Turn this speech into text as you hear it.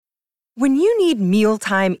When you need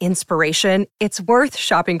mealtime inspiration, it's worth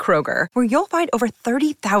shopping Kroger, where you'll find over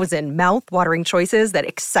 30,000 mouth-watering choices that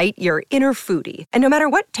excite your inner foodie. And no matter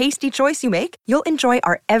what tasty choice you make, you'll enjoy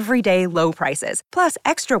our everyday low prices, plus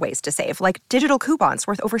extra ways to save, like digital coupons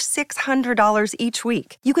worth over $600 each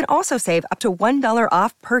week. You can also save up to $1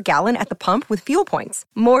 off per gallon at the pump with fuel points.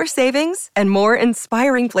 More savings and more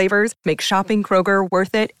inspiring flavors make shopping Kroger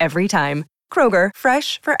worth it every time. Kroger,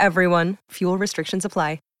 fresh for everyone. Fuel restrictions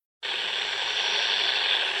apply.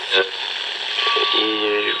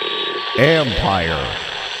 Empire.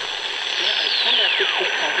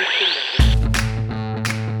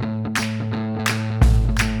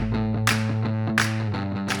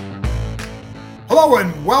 Hello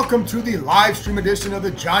and welcome to the live stream edition of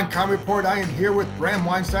the John Keim Report. I am here with Bram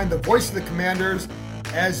Weinstein, the voice of the Commanders.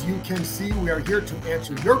 As you can see, we are here to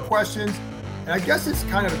answer your questions. And I guess it's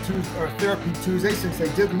kind of a Tuesday or therapy Tuesday since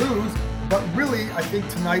they did lose. But really, I think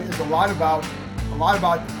tonight is a lot about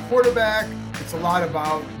the quarterback. It's a lot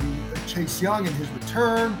about Chase Young and his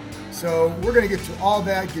return. So we're going to get to all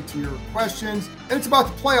that, get to your questions. And it's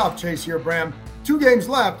about the playoff chase here, Bram. 2 games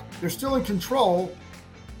left. They're still in control.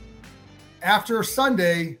 After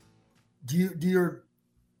Sunday, does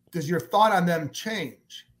your thought on them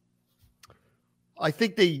change? I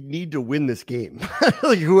think they need to win this game.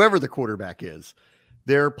 Like whoever the quarterback is.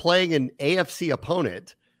 They're playing an AFC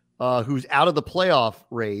opponent who's out of the playoff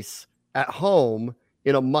race at home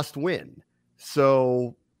in a must-win.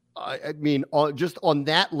 So, I mean, just on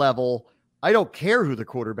that level, I don't care who the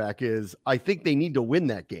quarterback is. I think they need to win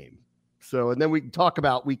that game. So, and then we can talk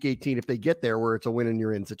about Week 18 if they get there where it's a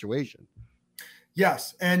win-and-you're-in situation.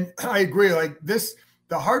 Yes, and I agree. Like this,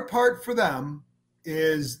 the hard part for them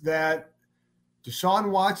is that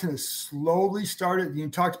Deshaun Watson has slowly started. You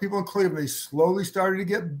talk to people in Cleveland, they slowly started to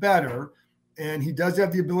get better. And he does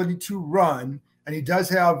have the ability to run, and he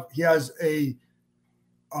has a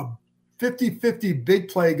 50-50 big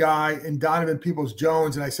play guy in Donovan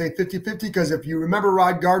Peoples-Jones. And I say 50-50 because if you remember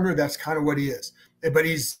Rod Gardner, that's kind of what he is. But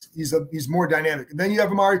he's more dynamic. And then you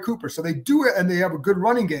have Amari Cooper. So they do it, and they have a good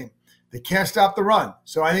running game. They can't stop the run.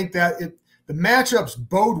 So I think that the matchups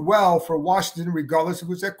bode well for Washington, regardless of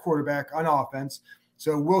who's at quarterback on offense.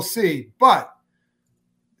 So we'll see. But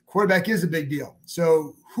quarterback is a big deal.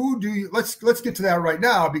 So let's get to that right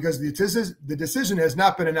now because the decision has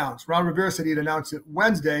not been announced. Ron Rivera said he'd announce it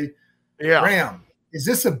Wednesday. Yeah. Ram, is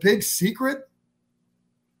this a big secret?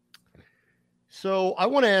 So I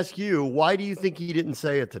want to ask you, why do you think he didn't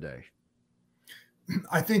say it today?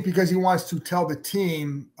 I think because he wants to tell the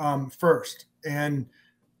team first. And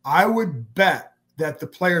I would bet that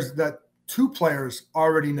that 2 players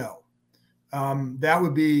already know. That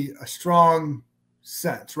would be a strong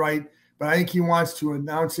sense, right? But I think he wants to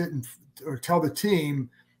announce it or tell the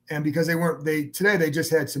team. And because today they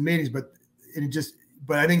just had some meetings, but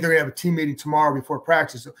I think they're gonna have a team meeting tomorrow before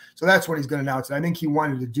practice. So that's when he's gonna announce it. I think he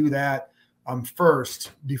wanted to do that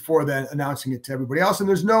first before then announcing it to everybody else. And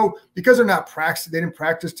because they're not practicing, they didn't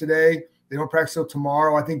practice today. They don't practice till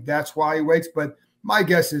tomorrow. I think that's why he waits. But my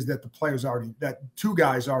guess is that that 2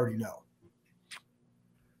 guys already know.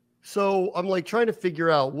 So I'm like trying to figure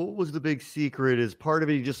out what was the big secret. Is part of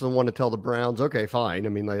it he just doesn't want to tell the Browns? Okay, fine. I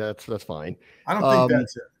mean, like that's fine. I don't think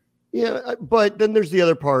that's it. Yeah, but then there's the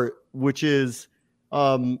other part, which is,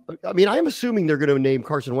 I mean, I'm assuming they're going to name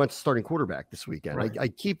Carson Wentz starting quarterback this weekend. Right. I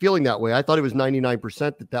keep feeling that way. I thought it was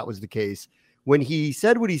 99% that was the case. When he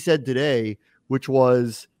said what he said today, which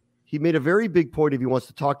was he made a very big point if he wants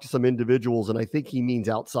to talk to some individuals, and I think he means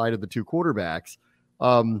outside of the 2 quarterbacks.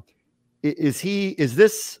 Is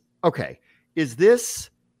this okay? Is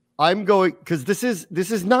this I'm going because this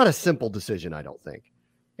is not a simple decision, I don't think.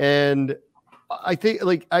 And I think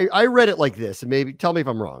like I read it like this, and maybe tell me if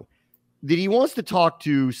I'm wrong. That he wants to talk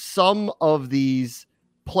to some of these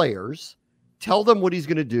players, tell them what he's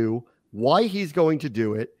going to do, why he's going to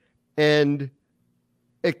do it. And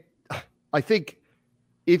I think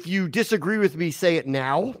if you disagree with me, say it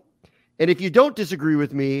now. And if you don't disagree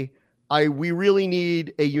with me, we really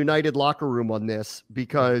need a united locker room on this,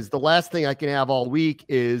 because the last thing I can have all week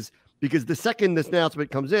is, because the second this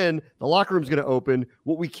announcement comes in, the locker room's going to open.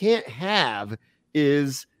 What we can't have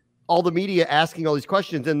is all the media asking all these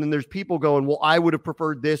questions, and then there's people going, well, I would have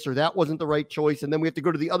preferred this, or that wasn't the right choice. And then we have to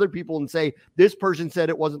go to the other people and say, this person said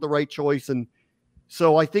it wasn't the right choice. And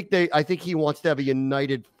so I think he wants to have a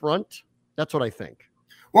united front. That's what I think.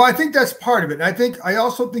 Well, I think that's part of it. And I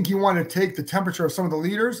also think you want to take the temperature of some of the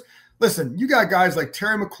leaders. Listen, you got guys like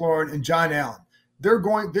Terry McLaurin and John Allen. They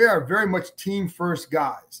are very much team first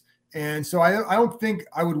guys. And so I don't think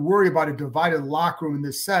I would worry about a divided locker room in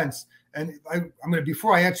this sense. And I'm going to,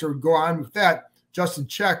 before I answer, go on with that. Justin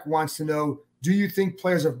Check wants to know, do you think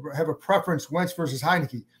players have a preference, Wentz versus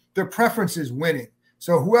Heineke? Their preference is winning.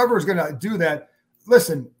 So whoever is going to do that,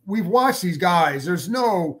 listen, we've watched these guys.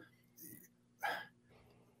 The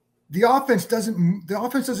offense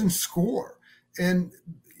doesn't score. And,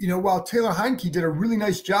 while Taylor Heineke did a really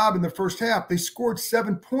nice job in the first half, they scored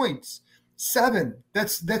 7 points. 7.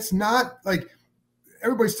 That's not like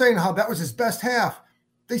everybody's saying how that was his best half.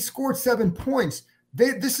 They scored 7 points.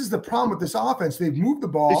 This is the problem with this offense. They've moved the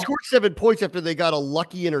ball. They scored 7 points after they got a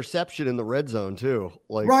lucky interception in the red zone too.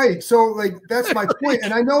 Right. So that's my point.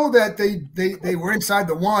 And I know that they were inside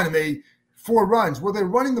the one and they 4 runs. Well, they're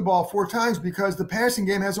running the ball 4 times because the passing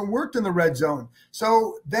game hasn't worked in the red zone.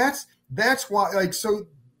 So that's why. So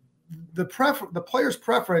the player's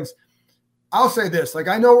preference. I'll say this.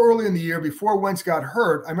 I know early in the year before Wentz got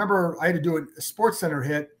hurt, I remember I had to do a SportsCenter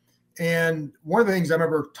hit, and one of the things I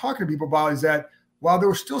remember talking to people about is that while there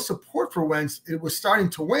was still support for Wentz, it was starting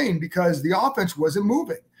to wane because the offense wasn't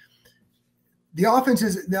moving. The offense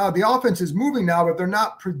is moving now, but they're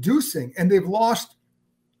not producing, and they've lost.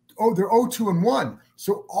 They're 0-2-1.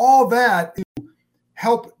 So all that to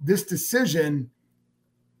help this decision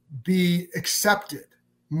be accepted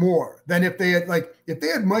more than if they had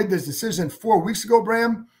made this decision 4 weeks ago,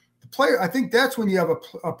 Bram. The player, I think that's when you have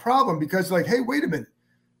a problem because hey, wait a minute.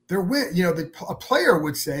 A player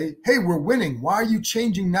would say, hey, we're winning. Why are you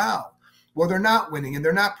changing now? Well, they're not winning and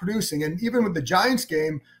they're not producing. And even with the Giants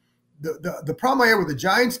game, the problem I had with the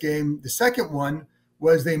Giants game, the second one,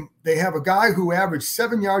 was they have a guy who averaged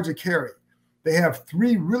 7 yards a carry. They have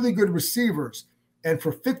 3 really good receivers. And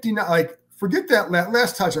for 59, forget that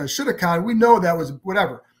last touch. I should have counted. We know that was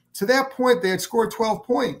whatever. To that point, they had scored 12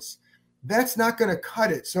 points. That's not going to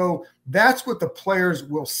cut it. So that's what the players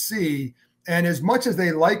will see. And as much as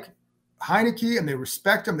they like Heineke and they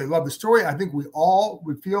respect him, they love the story, I think we all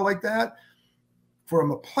would feel like that. From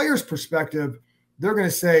a player's perspective, they're going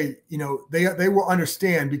to say, they will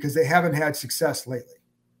understand because they haven't had success lately.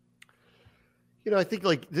 I think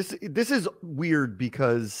this is weird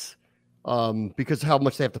because how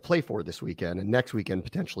much they have to play for this weekend and next weekend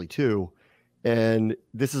potentially too. And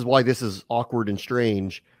this is why this is awkward and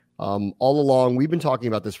strange. All along, we've been talking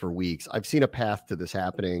about this for weeks. I've seen a path to this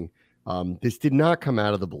happening. This did not come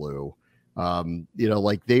out of the blue.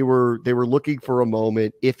 They were looking for a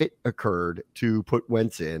moment, if it occurred, to put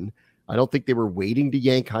Wentz in. I don't think they were waiting to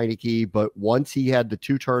yank Heineke, but once he had the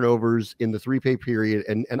 2 turnovers in the 3-pay period,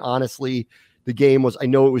 and honestly, the game was, I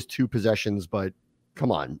know it was 2 possessions, but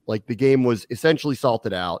come on, the game was essentially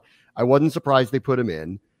salted out. I wasn't surprised they put him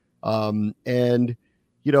in. And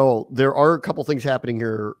there are a couple things happening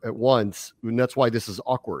here at once, and that's why this is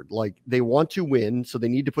awkward. They want to win, so they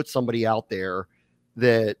need to put somebody out there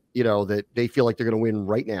that, that they feel like they're going to win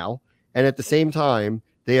right now. And at the same time,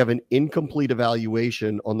 they have an incomplete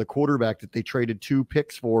evaluation on the quarterback that they traded 2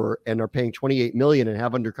 picks for and are paying $28 million and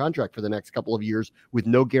have under contract for the next couple of years with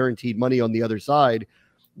no guaranteed money on the other side.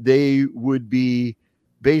 They would be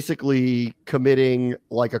basically committing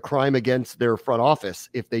a crime against their front office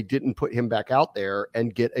if they didn't put him back out there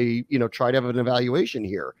and get try to have an evaluation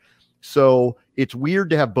here. So it's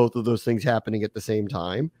weird to have both of those things happening at the same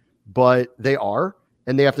time, but they are,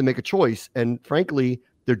 and they have to make a choice. And frankly,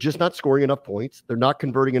 they're just not scoring enough points. They're not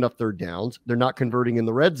converting enough third downs. They're not converting in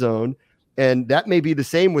the red zone. And that may be the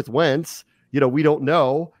same with Wentz. We don't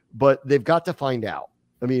know, but they've got to find out.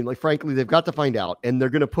 Frankly, they've got to find out. And they're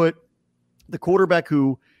going to put the quarterback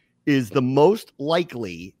who is the most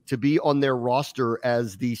likely to be on their roster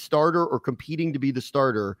as the starter or competing to be the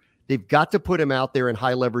starter. They've got to put him out there in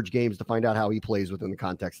high leverage games to find out how he plays within the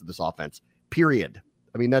context of this offense, period.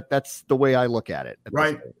 That's the way I look at it.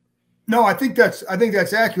 Right. No, I think that's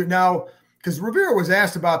accurate. Now, because Rivera was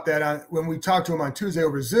asked about that when we talked to him on Tuesday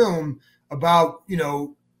over Zoom about,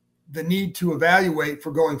 the need to evaluate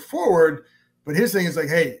for going forward. But his thing is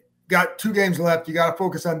hey, got 2 games left. You got to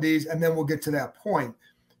focus on these, and then we'll get to that point.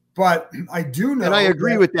 But I do know, and I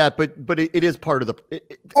agree with that. But it is part of the.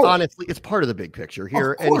 Honestly, it's part of the big picture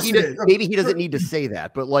here. And maybe he doesn't need to say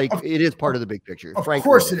that, but it is part of the big picture. Of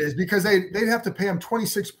course, it is because they'd have to pay him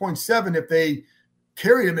 26.7 if they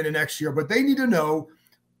carried him into next year. But they need to know,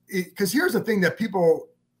 because here's the thing that people,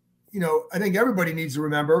 I think everybody needs to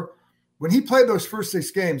remember: when he played those first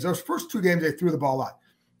 6 games, those first 2 games they threw the ball out.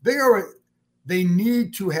 They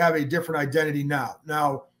need to have a different identity now.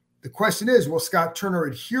 Now, the question is, will Scott Turner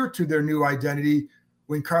adhere to their new identity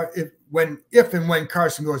if and when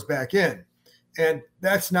Carson goes back in? And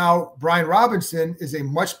that's now Brian Robinson is a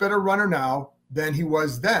much better runner now than he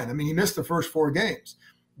was then. He missed the first 4 games.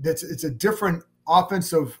 It's a different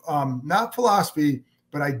offensive, not philosophy,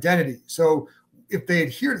 but identity. So if they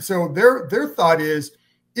adhere. So their thought is,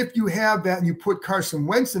 if you have that and you put Carson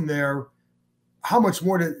Wentz in there, how much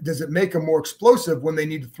more does it make them more explosive when they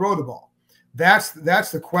need to throw the ball? That's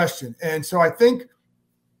the question. And so I think,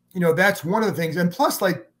 that's one of the things. And plus,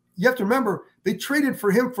 like, you have to remember, they traded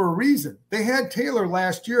for him for a reason. They had Taylor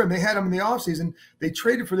last year and they had him in the offseason. They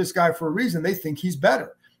traded for this guy for a reason. They think he's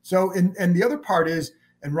better. So, and the other part is,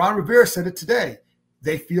 and Ron Rivera said it today,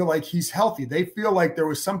 they feel like he's healthy. They feel like there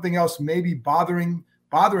was something else maybe bothering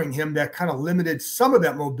him that kind of limited some of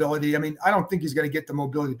that mobility. I mean, I don't think he's going to get the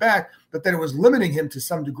mobility back, but then it was limiting him to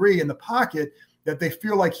some degree in the pocket, that they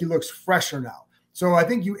feel like he looks fresher now. So I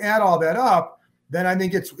think you add all that up, then I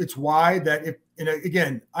think it's why that if, and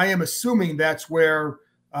again, I am assuming that's where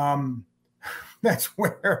Dave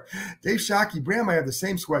Shockey, Bram, I have the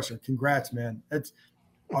same sweatshirt. Congrats, man.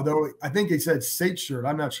 Although I think he said Sate shirt.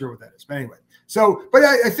 I'm not sure what that is. But anyway, so, but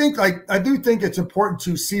I think, like, I do think it's important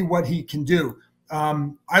to see what he can do.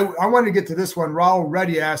 I wanted to get to this one. Raul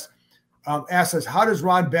Reddy asked us, how does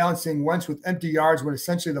Ron balancing Wentz with empty yards when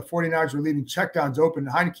essentially the 49ers were leaving checkdowns open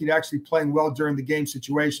and Heinicke actually playing well during the game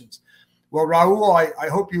situations? Well, Raul, I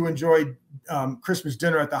hope you enjoyed Christmas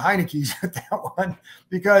dinner at the Heineke's at that one,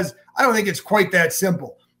 because I don't think it's quite that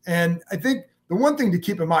simple. And I think the one thing to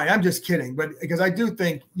keep in mind, I'm just kidding, but because I do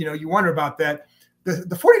think, you wonder about that.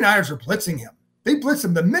 The 49ers are blitzing him. They blitzed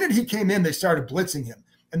him. The minute he came in, they started blitzing him.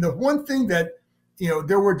 And the one thing that,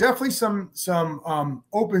 there were definitely some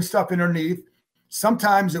open stuff underneath.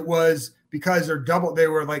 Sometimes it was because they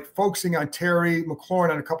were like focusing on Terry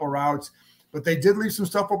McLaurin on a couple of routes, but they did leave some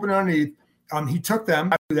stuff open underneath. He took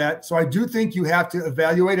them to that. So I do think you have to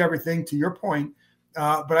evaluate everything, to your point.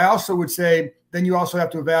 But I also would say then you also have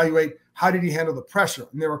to evaluate, how did he handle the pressure?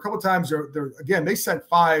 And there were a couple of times again, they sent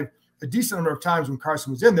 5 a decent number of times when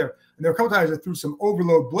Carson was in there. And there were a couple of times they threw some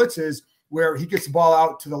overload blitzes where he gets the ball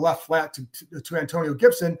out to the left flat to Antonio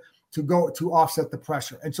Gibson to go to offset the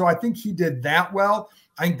pressure. And so I think he did that well.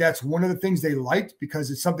 I think that's one of the things they liked, because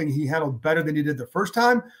it's something he handled better than he did the first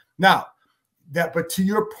time. Now, but to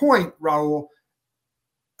your point, Raul,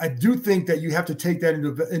 I do think that you have to take that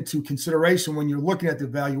into consideration when you're looking at the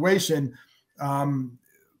evaluation,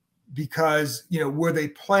 because, were they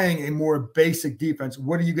playing a more basic defense?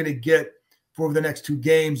 What are you going to get for the next 2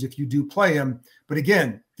 games if you do play him? But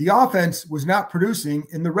again, the offense was not producing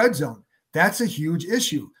in the red zone. That's a huge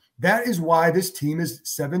issue. That is why this team is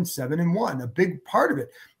 7-7-1, a big part of it,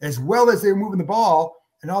 as well as they're moving the ball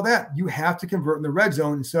and all that. You have to convert in the red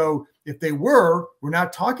zone. And so if they we're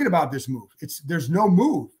not talking about this move. There's no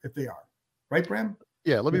move if they are. Right, Bram?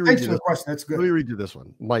 Yeah, let me read you the question. That's good. Let me read you this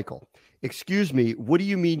one. Michael, excuse me, what do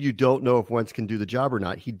you mean you don't know if Wentz can do the job or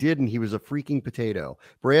not? He didn't. He was a freaking potato.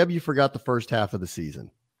 Bram, you forgot the first half of the season.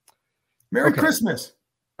 Merry Christmas.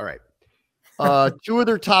 All right. 2 of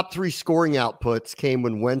their top 3 scoring outputs came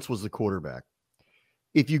when Wentz was the quarterback.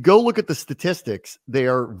 If you go look at the statistics, they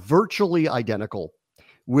are virtually identical,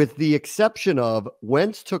 with the exception of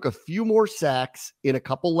Wentz took a few more sacks in a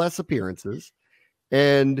couple less appearances,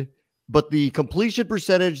 but the completion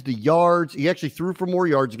percentage, the yards, he actually threw for more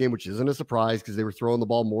yards a game, which isn't a surprise because they were throwing the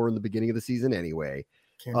ball more in the beginning of the season anyway.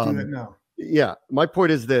 Can't do that now. Yeah. My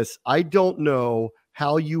point is this. I don't know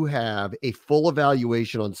how you have a full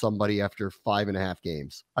evaluation on somebody after 5.5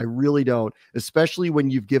 games. I really don't, especially when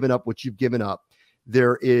you've given up what you've given up.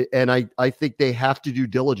 I think they have to do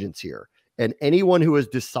diligence here. And anyone who has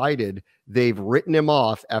decided they've written him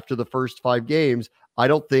off after the first 5 games, I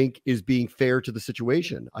don't think is being fair to the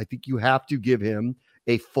situation. I think you have to give him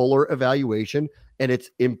a fuller evaluation. And it's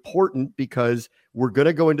important because we're going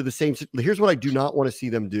to go into the same. Here's what I do not want to see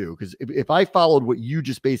them do. Because if I followed what you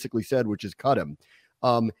just basically said, which is cut him,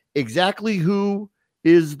 exactly who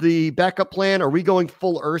is the backup plan? Are we going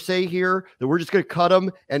full Irsay here that we're just going to cut him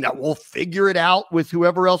and we'll figure it out with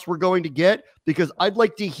whoever else we're going to get? Because I'd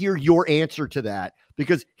like to hear your answer to that,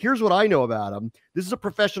 because here's what I know about him. This is a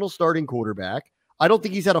professional starting quarterback. I don't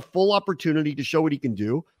think he's had a full opportunity to show what he can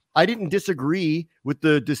do. I didn't disagree with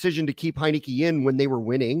the decision to keep Heinicke in when they were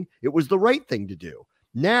winning. It was the right thing to do.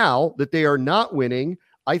 Now that they are not winning,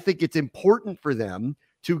 I think it's important for them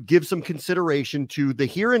to give some consideration to the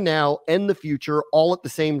here and now and the future all at the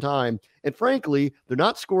same time. And frankly, they're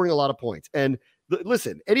not scoring a lot of points. And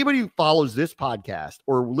listen, anybody who follows this podcast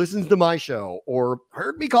or listens to my show or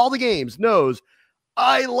heard me call the games knows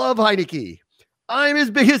I love Heinicke. I'm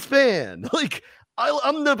his biggest fan.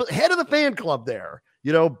 I'm the head of the fan club there,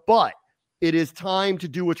 but It is time to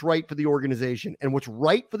do what's right for the organization. And what's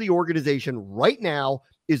right for the organization right now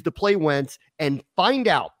is to play Wentz and find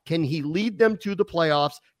out, can he lead them to the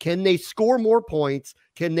playoffs? Can they score more points?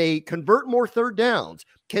 Can they convert more third downs?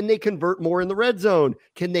 Can they convert more in the red zone?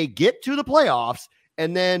 Can they get to the playoffs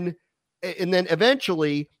and then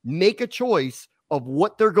eventually make a choice of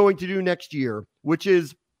what they're going to do next year, which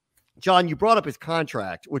is, John, you brought up his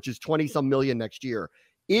contract, which is 20-some million next year.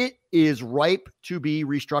 It is ripe to be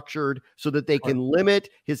restructured so that they can limit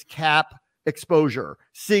his cap exposure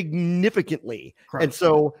significantly. Correct. And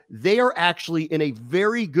so they are actually in a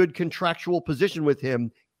very good contractual position with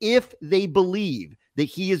him if they believe that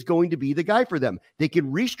he is going to be the guy for them. They can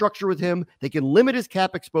restructure with him. They can limit his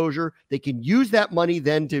cap exposure. They can use that money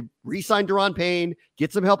then to re-sign Daron Payne,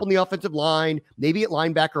 get some help on the offensive line, maybe at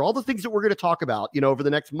linebacker, all the things that we're going to talk about, over the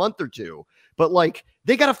next month or two. But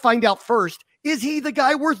they got to find out first, is he the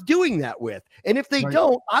guy worth doing that with? And if they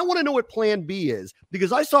don't, I want to know what plan B is,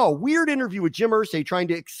 because I saw a weird interview with Jim Irsay trying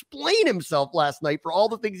to explain himself last night for all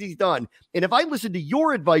the things he's done. And if I listened to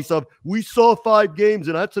your advice of, we saw 5 games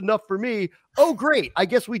and that's enough for me. Oh, great. I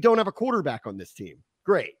guess we don't have a quarterback on this team.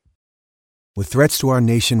 Great. With threats to our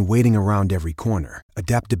nation waiting around every corner,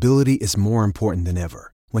 adaptability is more important than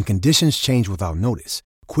ever. When conditions change without notice,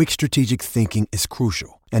 quick strategic thinking is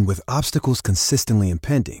crucial. And with obstacles consistently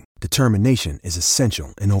impending, determination is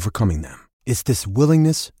essential in overcoming them. It's this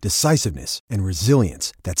willingness, decisiveness, and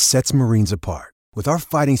resilience that sets Marines apart. With our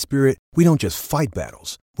fighting spirit, we don't just fight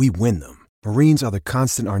battles, we win them. Marines are the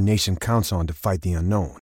constant our nation counts on to fight the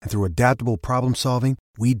unknown. And through adaptable problem solving,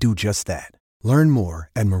 we do just that. Learn more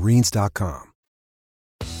at Marines.com.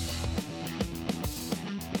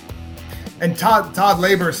 And Todd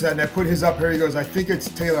Labor said, and I put his up here, he goes, I think it's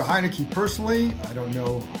Taylor Heinicke personally. I don't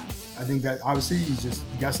know. I think that obviously he's just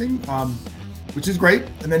guessing, which is great.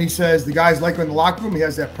 And then he says, the guy's like in the locker room. He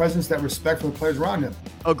has that presence, that respect for the players around him.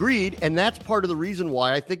 Agreed. And that's part of the reason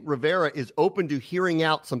why I think Rivera is open to hearing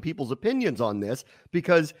out some people's opinions on this,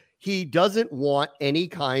 because he doesn't want any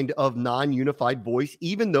kind of non-unified voice,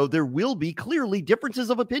 even though there will be clearly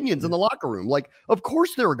differences of opinions in the locker room. Of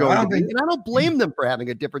course there are going to be, and I don't blame them for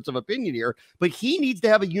having a difference of opinion here, but he needs to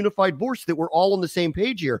have a unified voice that we're all on the same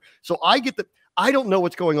page here. So I don't know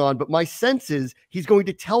what's going on, but my sense is he's going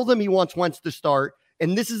to tell them he wants Wentz to start,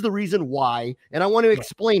 and this is the reason why, and I want to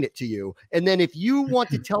explain it to you. And then if you want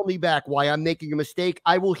to tell me back why I'm making a mistake,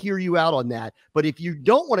 I will hear you out on that. But if you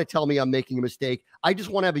don't want to tell me I'm making a mistake, I just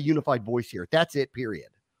want to have a unified voice here. That's it, period.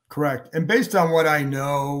 Correct. And based on what I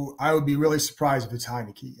know, I would be really surprised if it's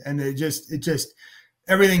Heinicke. And it just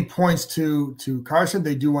everything points to Carson.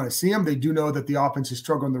 They do want to see him. They do know that the offense is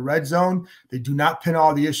struggling in the red zone. They do not pin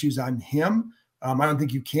all the issues on him. I don't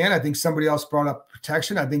think you can. I think somebody else brought up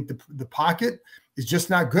protection. I think the pocket is just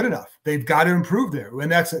not good enough. They've got to improve there.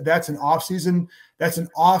 And that's an off-season, that's an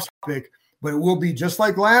off topic, but it will be just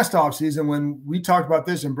like last offseason when we talked about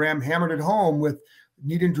this and Bram hammered it home with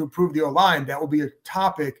needing to improve the O-line. That will be a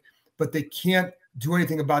topic, but they can't do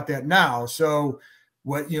anything about that now. So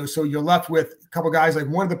so you're left with a couple guys. Like,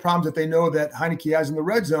 one of the problems that they know that Heinicke has in the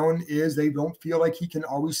red zone is they don't feel like he can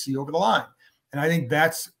always see over the line. And I think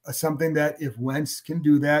that's something that if Wentz can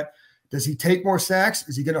do that, does he take more sacks?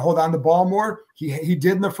 Is he going to hold on the ball more? He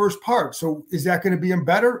did in the first part. So is that going to be him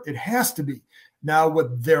better? It has to be. Now,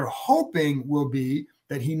 what they're hoping will be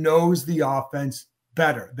that he knows the offense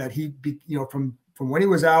better, that he, from when he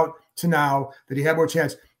was out to now, that he had more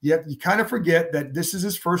chance. Yet you kind of forget that this is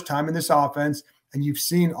his first time in this offense, and you've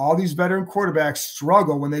seen all these veteran quarterbacks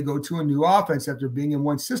struggle when they go to a new offense after being in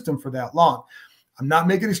one system for that long. I'm not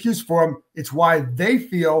making an excuse for him. It's why they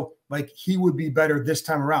feel like he would be better this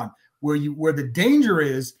time around. Where the danger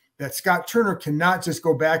is that Scott Turner cannot just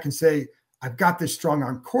go back and say, I've got this strong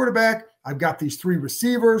arm quarterback. I've got these 3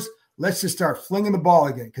 receivers. Let's just start flinging the ball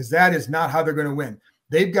again, because that is not how they're going to win.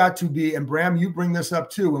 They've got to be, and Bram, you bring this up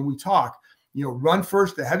too when we talk, run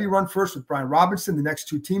first, the heavy run first with Brian Robinson. The next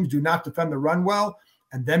 2 teams do not defend the run well,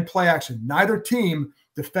 and then play action. Neither team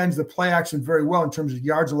defends the play action very well in terms of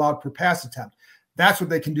yards allowed per pass attempt. That's what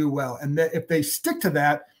they can do well. And if they stick to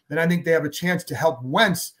that, then I think they have a chance to help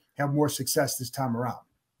Wentz have more success this time around.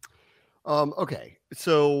 Okay.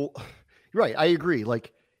 So you're right. I agree.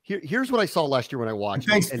 Here's what I saw last year when I watched.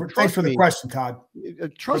 Thanks for the question, Todd.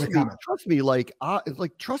 Trust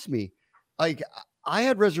me. I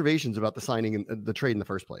had reservations about the signing and the trade in the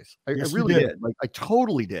first place. I really did. I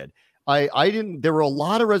totally did. I didn't. There were a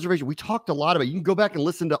lot of reservations. We talked a lot about it. You can go back and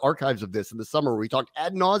listen to archives of this in the summer where we talked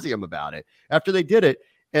ad nauseum about it after they did it.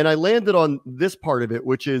 And I landed on this part of it,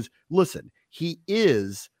 which is, listen, he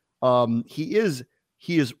is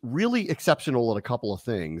he is really exceptional at a couple of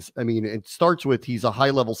things. I mean, it starts with he's a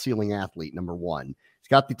high-level ceiling athlete, number one. He's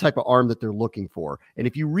got the type of arm that they're looking for. And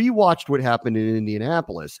if you rewatched what happened in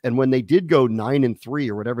Indianapolis, and when they did go 9-3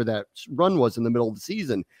 or whatever that run was in the middle of the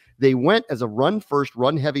season, they went as a run-first,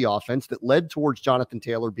 run-heavy offense that led towards Jonathan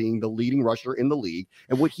Taylor being the leading rusher in the league.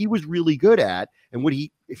 And what he was really good at, and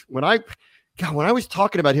when I was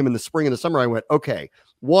talking about him in the spring and the summer, I went, okay,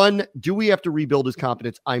 one, do we have to rebuild his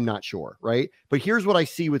confidence? I'm not sure, right? But here's what I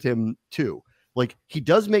see with him too. Like, he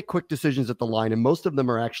does make quick decisions at the line, and most of them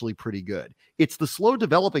are actually pretty good. It's the slow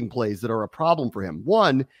developing plays that are a problem for him.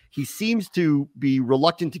 One, he seems to be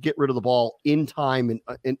reluctant to get rid of the ball in time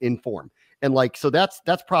and in form. And like, so that's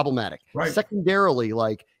problematic. Right. Secondarily,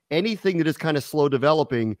 like anything that is kind of slow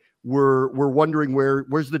developing, we're wondering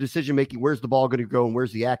where's the decision making, where's the ball going to go, and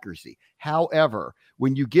where's the accuracy. However,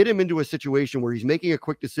 when you get him into a situation where he's making a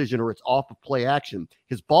quick decision or it's off of play action,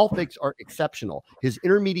 his ball fakes are exceptional. His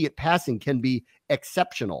intermediate passing can be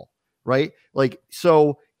exceptional, right? Like,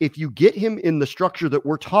 so if you get him in the structure that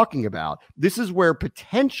we're talking about, this is where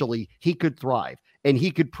potentially he could thrive. And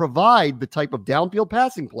he could provide the type of downfield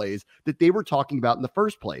passing plays that they were talking about in the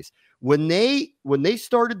first place. When they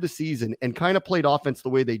started the season and kind of played offense the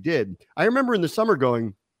way they did, I remember in the summer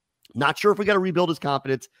going, not sure if we got to rebuild his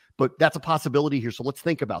confidence, but that's a possibility here. So let's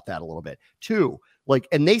think about that a little bit. Two, like,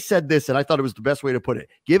 and they said this, and I thought it was the best way to put it.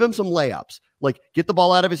 Give him some layups, like get the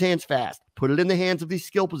ball out of his hands fast, put it in the hands of these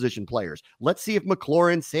skill position players. Let's see if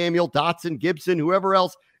McLaurin, Samuel, Dotson, Gibson, whoever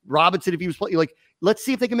else, Robinson, if he was playing, like, let's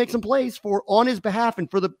see if they can make some plays on his behalf and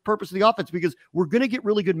for the purpose of the offense, because we're going to get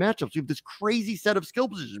really good matchups. We have this crazy set of skill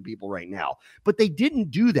position people right now, but they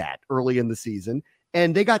didn't do that early in the season,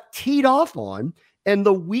 and they got teed off on. And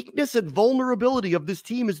the weakness and vulnerability of this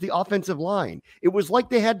team is the offensive line. It was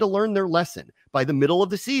like they had to learn their lesson. By the middle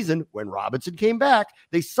of the season, when Robinson came back,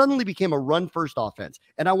 they suddenly became a run-first offense.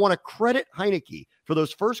 And I want to credit Heinicke for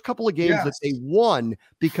those first couple of games that they won,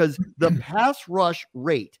 because the pass rush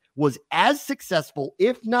rate was as successful,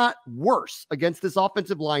 if not worse, against this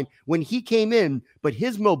offensive line when he came in, but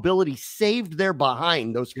his mobility saved their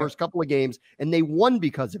behind those first couple of games, and they won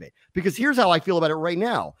because of it. Because here's how I feel about it right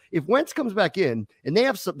now. If Wentz comes back in and they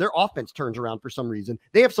have their offense turns around for some reason,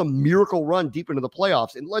 they have some miracle run deep into the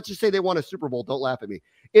playoffs, and let's just say they won a Super Bowl, don't laugh at me.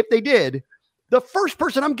 If they did, the first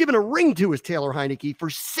person I'm giving a ring to is Taylor Heinicke for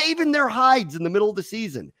saving their hides in the middle of the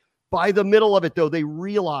season. By the middle of it, though, they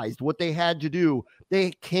realized what they had to do.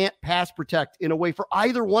 They can't pass protect in a way for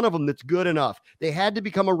either one of them that's good enough. They had to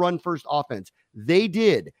become a run-first offense. They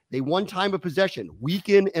did. They won time of possession week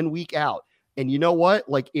in and week out. And you know what?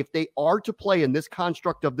 Like, if they are to play in this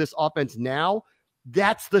construct of this offense now,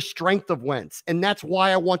 that's the strength of Wentz. And that's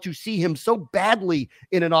why I want to see him so badly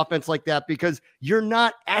in an offense like that, because you're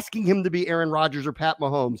not asking him to be Aaron Rodgers or Pat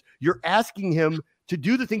Mahomes. You're asking him to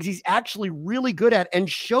do the things he's actually really good at and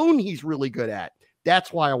shown he's really good at.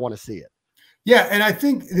 That's why I want to see it. Yeah, and I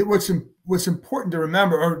think that what's important to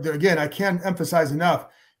remember, or again, I can't emphasize enough,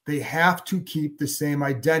 they have to keep the same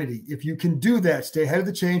identity. If you can do that, stay ahead of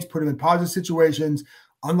the change, put them in positive situations,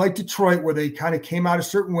 unlike Detroit, where they kind of came out a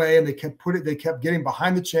certain way and they kept getting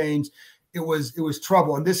behind the chains. It was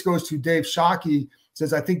trouble. And this goes to Dave Shockey,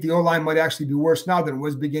 says, I think the O-line might actually be worse now than it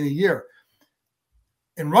was beginning of the year.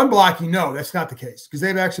 In run blocking, no, that's not the case, because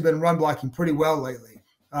they've actually been run blocking pretty well lately.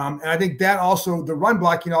 And I think that also, the run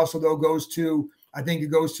blocking also, though, goes to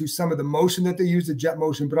some of the motion that they use, the jet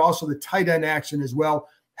motion, but also the tight end action as well,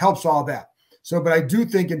 helps all that. So, but I do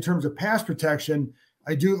think in terms of pass protection,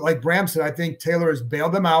 I do, like Bram said, I think Taylor has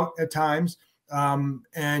bailed them out at times.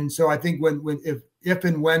 And so I think if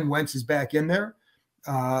and when Wentz is back in there,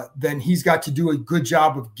 then he's got to do a good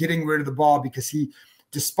job of getting rid of the ball, because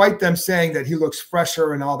despite them saying that he looks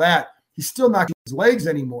fresher and all that, he's still not getting his legs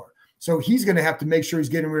anymore. So he's going to have to make sure he's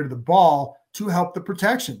getting rid of the ball to help the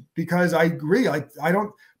protection, because I agree.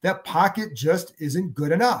 That pocket just isn't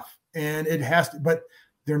good enough, and it has to, but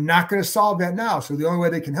they're not going to solve that now. So the only way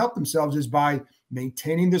they can help themselves is by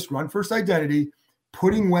maintaining this run first identity,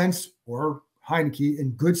 putting Wentz or Heinicke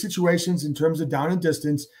in good situations in terms of down and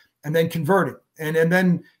distance, and then converting. And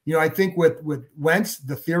then, I think with Wentz,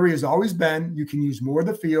 the theory has always been you can use more of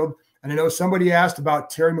the field. And I know somebody asked about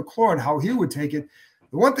Terry McLaurin, how he would take it.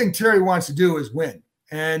 The one thing Terry wants to do is win.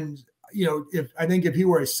 And, if he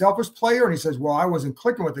were a selfish player and he says, well, I wasn't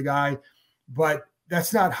clicking with the guy, but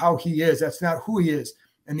that's not how he is. That's not who he is.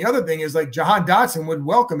 And the other thing is, like, Jahan Dotson would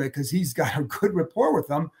welcome it because he's got a good rapport with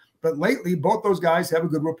them. But lately, both those guys have a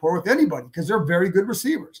good rapport with anybody because they're very good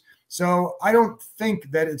receivers. So I don't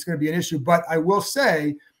think that it's going to be an issue. But I will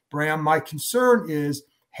say, Bram, my concern is,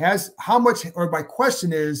 my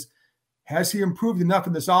question is, has he improved enough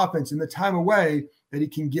in this offense in the time away that he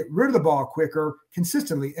can get rid of the ball quicker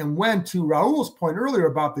consistently. And when, to Raul's point earlier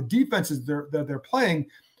about the defenses that they're playing,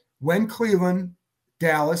 when Cleveland,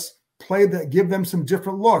 Dallas play that, give them some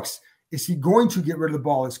different looks, is he going to get rid of the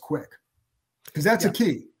ball as quick? Because that's a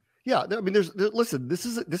key. Yeah, I mean, listen, this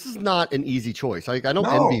is not an easy choice. I don't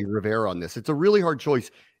envy Rivera on this. It's a really hard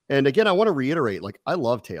choice. And again, I want to reiterate, like, I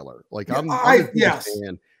love Taylor. Like, I'm a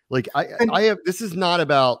fan. Like, I have, this is not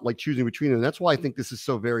about like choosing between them. That's why I think this is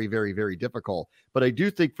so very, very, very difficult. But I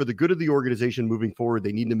do think for the good of the organization moving forward,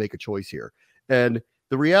 they need to make a choice here. And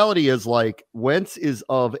the reality is, like, Wentz is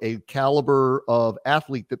of a caliber of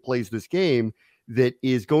athlete that plays this game that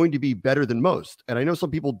is going to be better than most. And I know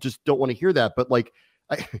some people just don't want to hear that, but like,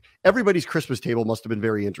 everybody's Christmas table must have been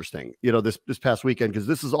very interesting, this past weekend, because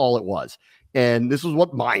this is all it was. And this was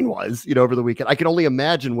what mine was, over the weekend. I can only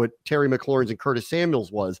imagine what Terry McLaurin's and Curtis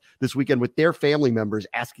Samuel's was this weekend with their family members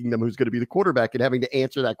asking them who's going to be the quarterback and having to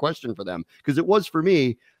answer that question for them, because it was for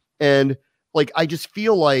me. And like, I just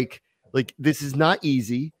feel like this is not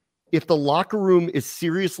easy. If the locker room is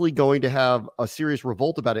seriously going to have a serious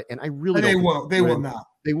revolt about it, and I really they will not.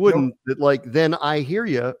 They wouldn't. Nope. Like, then I hear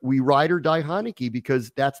you. We ride or die Heinicke,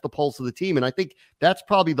 because that's the pulse of the team. And I think that's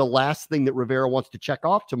probably the last thing that Rivera wants to check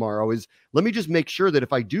off tomorrow is, let me just make sure that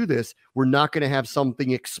if I do this, we're not going to have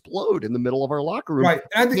something explode in the middle of our locker room. Right.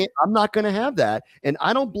 I'm not going to have that. And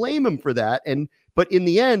I don't blame him for that. But in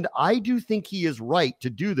the end, I do think he is right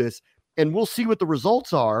to do this. And we'll see what the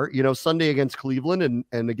results are, Sunday against Cleveland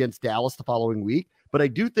and against Dallas the following week. But I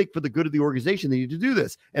do think for the good of the organization, they need to do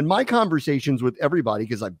this. And my conversations with everybody,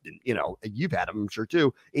 because I've been, you've had them, I'm sure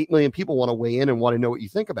too. 8 million people want to weigh in and want to know what you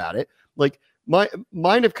think about it. Like,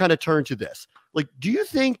 mine have kind of turned to this. Like, do you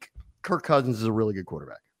think Kirk Cousins is a really good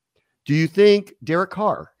quarterback? Do you think Derek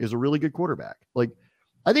Carr is a really good quarterback? Like,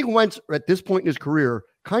 I think Wentz at this point in his career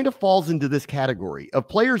kind of falls into this category of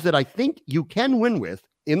players that I think you can win with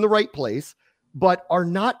in the right place, but are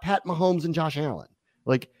not Pat Mahomes and Josh Allen.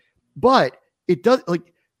 Like, but it does,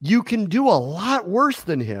 like, you can do a lot worse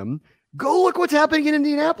than him. Go look what's happening in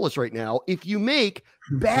Indianapolis right now. If you make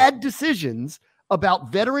bad decisions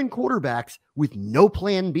about veteran quarterbacks with no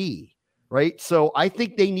plan B, right? So I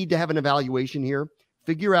think they need to have an evaluation here,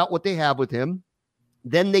 figure out what they have with him.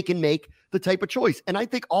 Then they can make the type of choice. And I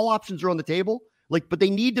think all options are on the table. Like, but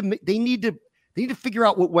they need to figure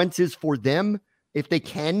out what Wentz is for them, if they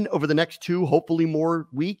can, over the next 2, hopefully more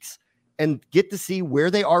weeks, and get to see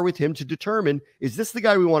where they are with him to determine, is this the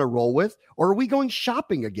guy we want to roll with, or are we going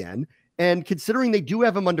shopping again? And considering they do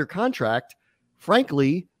have him under contract,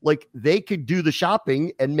 frankly, like, they could do the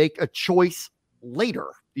shopping and make a choice later,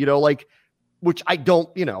 which I don't,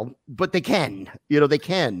 but they can, they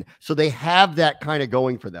can. So they have that kind of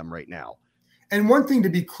going for them right now. And one thing to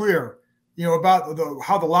be clear, about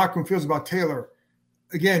how the locker room feels about Taylor,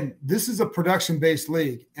 again, this is a production-based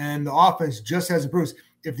league, and the offense just has improved.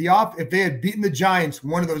 If they had beaten the Giants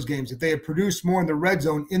one of those games, if they had produced more in the red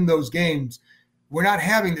zone in those games, we're not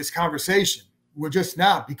having this conversation. We're just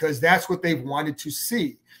not, because that's what they've wanted to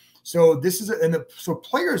see. So so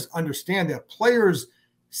players understand that. Players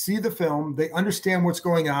see the film, they understand what's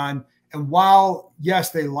going on, and while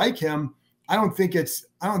yes, they like him, I don't think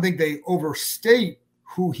they overstate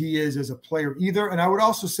who he is as a player either. And I would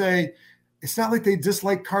also say, it's not like they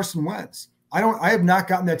dislike Carson Wentz. I have not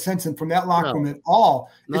gotten that sense from that locker room at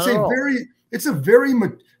all. The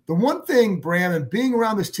one thing, Bram, and being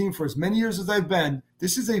around this team for as many years as I've been,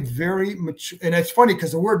 this is a very mature, and it's funny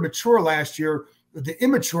because the word mature last year, the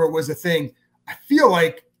immature was a thing. I feel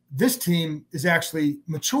like this team is actually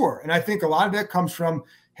mature. And I think a lot of that comes from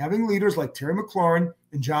having leaders like Terry McLaurin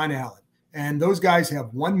and John Allen. And those guys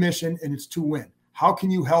have one mission, and it's to win. How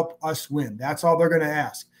can you help us win? That's all they're going to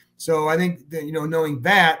ask. So I think that, knowing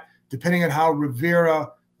that, depending on how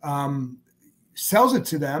Rivera sells it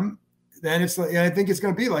to them, then I think it's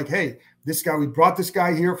going to be like, hey, this guy, we brought this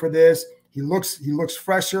guy here for this. He looks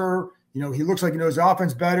fresher. He looks like he knows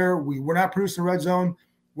offense better. We're not producing red zone.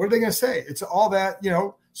 What are they going to say? It's all that,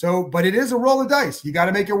 So, but it is a roll of dice. You got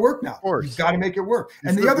to make it work now. You've got to make it work.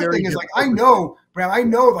 And the other thing is, like, I know,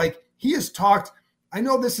 Brad, like, he has talked. I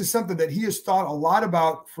know this is something that he has thought a lot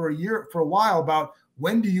about for a while about.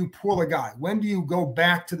 When do you pull a guy? When do you go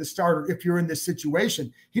back to the starter if you're in this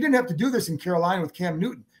situation? He didn't have to do this in Carolina with Cam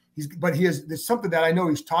Newton. There's something that I know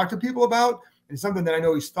he's talked to people about, and something that I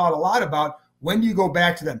know he's thought a lot about. When do you go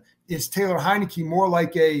back to them? Is Taylor Heinicke more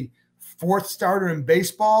like a 4th starter in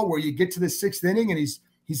baseball where you get to the 6th inning and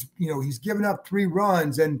he's given up 3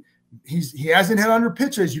 runs and he hasn't had 100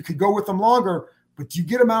 pitches? You could go with him longer, But you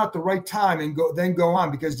get them out at the right time and go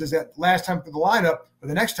on, because does that last time for the lineup or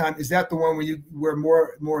the next time, is that the one where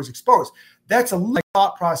more is exposed? That's a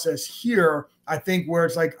thought process here, I think, where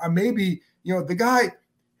it's like maybe, the guy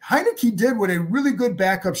Heinicke did what a really good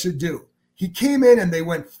backup should do. He came in and they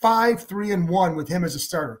went 5-3-1 with him as a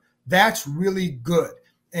starter. That's really good.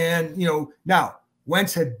 And now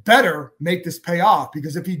Wentz had better make this pay off,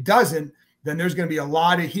 because if he doesn't, then there's going to be a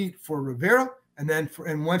lot of heat for Rivera,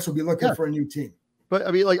 and Wentz will be looking for a new team. But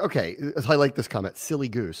I mean, okay, I like this comment. Silly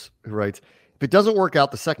Goose, who writes, if it doesn't work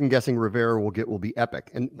out, the second guessing Rivera will be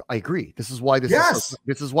epic. And I agree. This is why this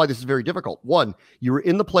is very difficult. One, you were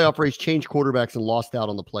in the playoff race, changed quarterbacks, and lost out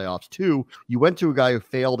on the playoffs. Two, you went to a guy who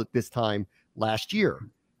failed at this time last year.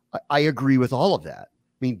 I agree with all of that.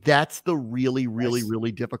 I mean, that's the really, really,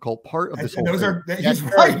 really difficult part of this whole thing. He's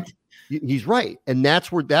right. He's right. And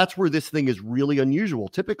that's where this thing is really unusual.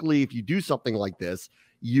 Typically, if you do something like this,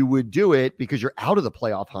 you would do it because you're out of the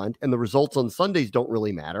playoff hunt and the results on Sundays don't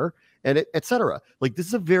really matter, and et cetera. Like, this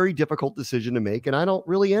is a very difficult decision to make, and I don't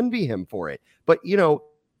really envy him for it. But,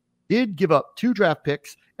 did give up 2 draft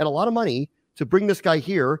picks and a lot of money to bring this guy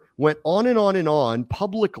here, went on and on and on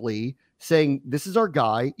publicly saying, this is our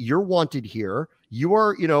guy. You're wanted here. You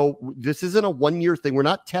are, this isn't a 1-year thing. We're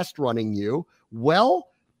not test running you. Well,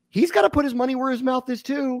 he's got to put his money where his mouth is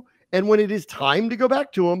too. And when it is time to go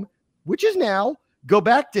back to him, which is now, go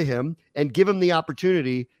back to him and give him the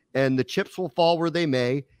opportunity, and the chips will fall where they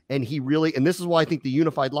may. And and this is why I think the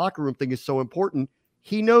unified locker room thing is so important.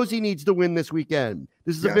 He knows he needs to win this weekend.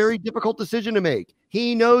 This is a very difficult decision to make.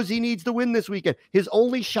 He knows he needs to win this weekend. His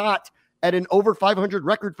only shot at an over 500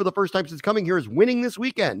 record for the first time since coming here is winning this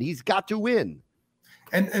weekend. He's got to win.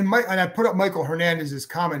 And I put up Michael Hernandez's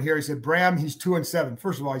comment here. He said, Bram, he's 2-7.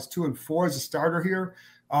 First of all, he's 2-4 as a starter here.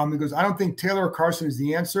 He goes, I don't think Taylor or Carson is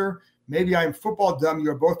the answer. Maybe I'm football dumb.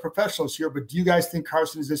 You are both professionals here, but do you guys think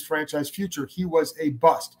Carson is this franchise future? He was a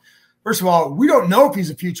bust. First of all, we don't know if he's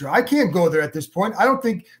a future. I can't go there at this point. I don't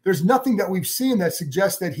think there's nothing that we've seen that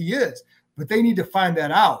suggests that he is, but they need to find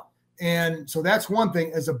that out. And so that's one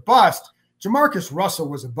thing. As a bust, Jamarcus Russell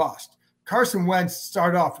was a bust. Carson Wentz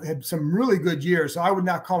had some really good years, so I would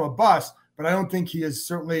not call him a bust, but I don't think he is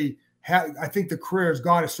certainly I think the career has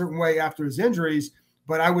gone a certain way after his injuries.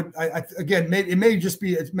 But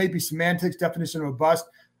it may be semantics, definition of a bust.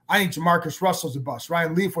 I think Jamarcus Russell's a bust.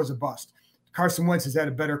 Ryan Leaf was a bust. Carson Wentz has had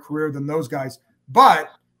a better career than those guys, but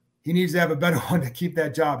he needs to have a better one to keep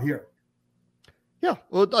that job here. Yeah.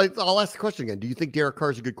 Well, I'll ask the question again. Do you think Derek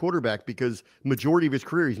Carr is a good quarterback? Because majority of his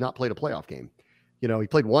career, he's not played a playoff game. He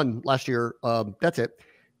played one last year. That's it.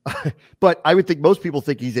 But I would think most people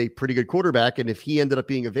think he's a pretty good quarterback. And if he ended up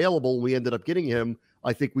being available and we ended up getting him,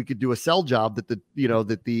 I think we could do a sell job that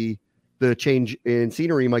the change in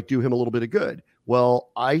scenery might do him a little bit of good. Well,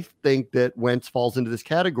 I think that Wentz falls into this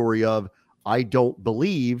category of, I don't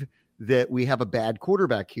believe that we have a bad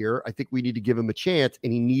quarterback here. I think we need to give him a chance,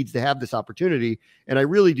 and he needs to have this opportunity. And I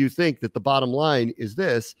really do think that the bottom line is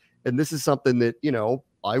this, and this is something that,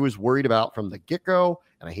 I was worried about from the get-go,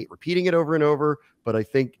 and I hate repeating it over and over, but I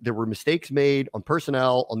think there were mistakes made on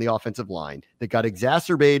personnel on the offensive line that got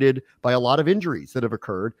exacerbated by a lot of injuries that have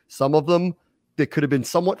occurred. Some of them that could have been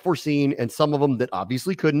somewhat foreseen, and some of them that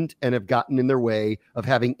obviously couldn't and have gotten in their way of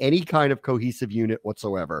having any kind of cohesive unit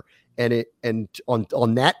whatsoever. And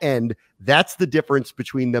on that end, that's the difference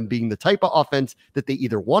between them being the type of offense that they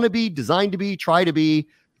either want to be, designed to be, try to be,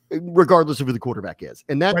 regardless of who the quarterback is.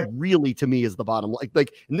 And that really, to me, is the bottom line.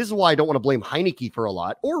 And this is why I don't want to blame Heinicke for a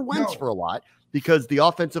lot or Wentz for a lot, because the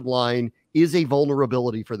offensive line is a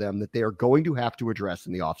vulnerability for them that they are going to have to address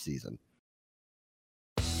in the offseason.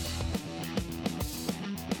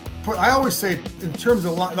 But I always say, in terms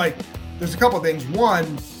of there's a couple of things.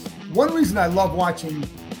 One reason I love watching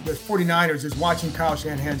the 49ers is watching Kyle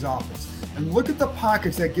Shanahan's offense. And look at the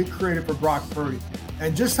pockets that get created for Brock Purdy.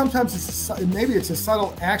 And just sometimes it's a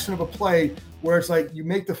subtle action of a play where it's like you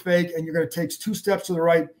make the fake and you're going to take 2 steps to the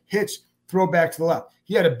right, hitch, throw back to the left.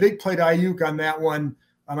 He had a big play to Ayuk on that one.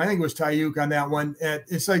 I think it was Ayuk on that one. And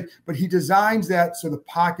it's but he designs that so the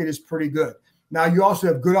pocket is pretty good. Now, you also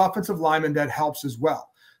have good offensive linemen that helps as well.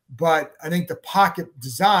 But I think the pocket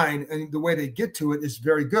design and the way they get to it is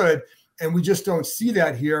very good. And we just don't see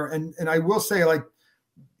that here. And I will say,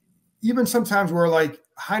 even sometimes where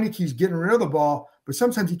Heinicke's getting rid of the ball, but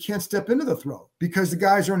sometimes he can't step into the throw because the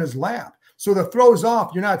guys are in his lap. So the throw's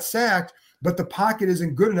off, you're not sacked, but the pocket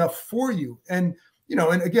isn't good enough for you. And,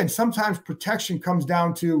 and again, sometimes protection comes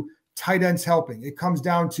down to tight ends helping. It comes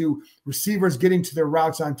down to receivers getting to their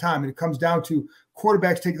routes on time. And it comes down to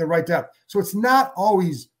quarterbacks taking the right depth. So it's not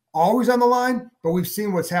always always on the line, but we've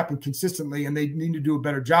seen what's happened consistently, and they need to do a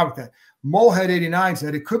better job with that. Molehead89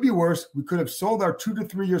 said it could be worse. We could have sold our 2 to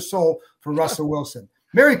 3 year soul for Russell Wilson.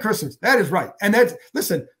 Merry Christmas. That is right. And that's,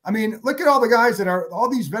 listen, I mean, look at all the guys that are, all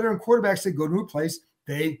these veteran quarterbacks that go to a place,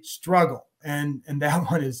 they struggle. And that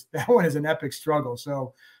one is an epic struggle.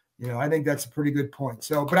 So, I think that's a pretty good point.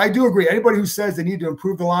 So, but I do agree. Anybody who says they need to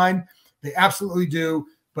improve the line, they absolutely do.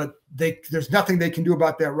 But there's nothing they can do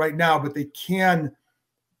about that right now, but they can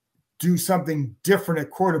do something different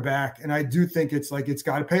at quarterback. And I do think it's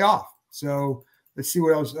got to pay off. So let's see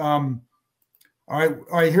what else. All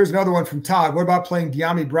right. Here's another one from Todd. What about playing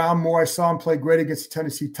Dyami Brown more? I saw him play great against the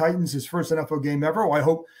Tennessee Titans, his first NFL game ever.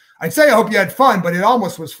 Well, I'd say I hope you had fun, but it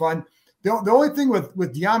almost was fun. The only thing with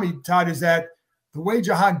Dyami, Todd, is that the way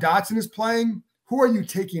Jahan Dotson is playing, who are you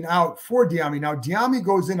taking out for Dyami? Now, Dyami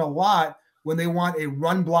goes in a lot when they want a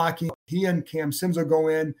run blocking. He and Cam Sims will go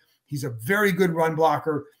in. He's a very good run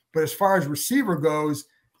blocker. But as far as receiver goes,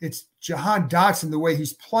 it's Jahan Dotson, the way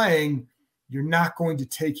he's playing, you're not going to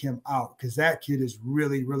take him out because that kid is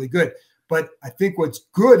really, really good. But I think what's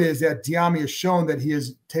good is that Dyami has shown that he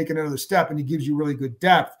has taken another step and he gives you really good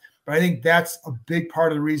depth. But I think that's a big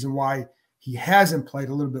part of the reason why he hasn't played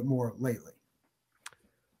a little bit more lately.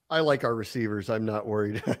 I like our receivers. I'm not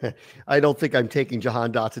worried. I don't think I'm taking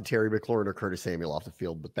Jahan Dotson, Terry McLaurin, or Curtis Samuel off the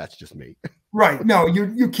field, but that's just me. Right. No,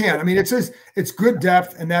 you can't. I mean, it's good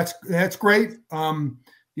depth, and that's great.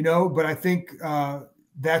 But I think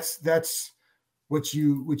that's what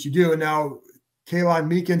you do. And now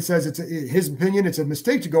Kaylon Meekin says his opinion, it's a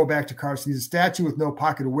mistake to go back to Carson. He's a statue with no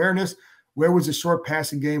pocket awareness. Where was the short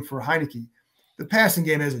passing game for Heineke? The passing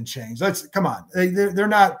game hasn't changed. Come on. They're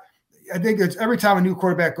not. I think it's every time a new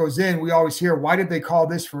quarterback goes in, we always hear, why did they call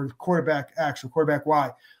this for quarterback X or quarterback Y?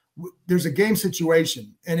 There's a game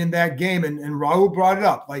situation. And in that game, and Raul brought it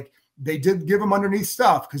up, like they did give them underneath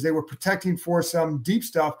stuff because they were protecting for some deep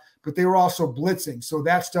stuff, but they were also blitzing. So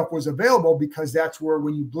that stuff was available because that's where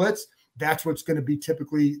when you blitz, that's what's going to be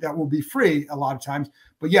typically, that will be free a lot of times.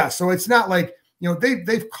 But yeah, so it's not like,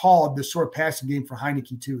 they've called the short passing game for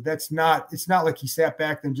Heineke too. It's not like he sat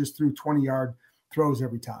back and just threw 20-yard throws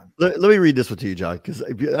every time. Let me read this one to you, John, because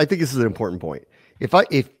I think this is an important point.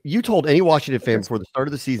 If you told any Washington fan before the start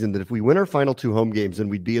of the season that if we win our final 2 home games and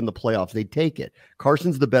we'd be in the playoffs, they'd take it.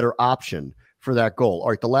 Carson's the better option for that goal. All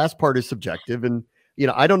right, the last part is subjective, and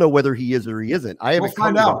I don't know whether he is or he isn't. We'll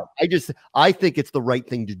find out. I think it's the right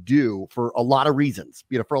thing to do for a lot of reasons.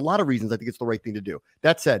 For a lot of reasons, I think it's the right thing to do.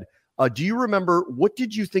 That said, do you remember what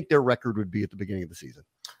did you think their record would be at the beginning of the season?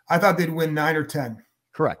 I thought they'd win 9 or 10.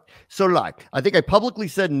 Correct. So did I. I think I publicly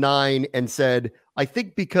said 9 and said, I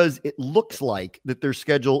think because it looks like that their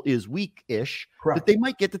schedule is weak-ish, that they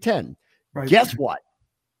might get to 10. Right. Guess what?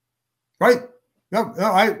 Right. No,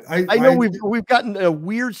 I know we've gotten a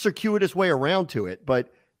weird circuitous way around to it,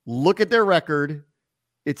 but look at their record.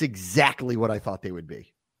 It's exactly what I thought they would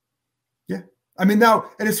be. Yeah. I mean, now,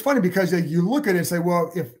 and it's funny because you look at it and say,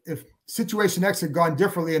 well, if situation X had gone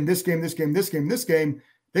differently in this game,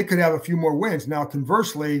 they could have a few more wins. Now,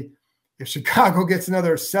 conversely, if Chicago gets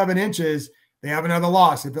another 7 inches, they have another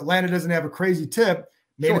loss. If Atlanta doesn't have a crazy tip,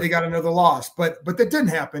 maybe they got another loss. But that didn't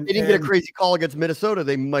happen. They didn't get a crazy call against Minnesota.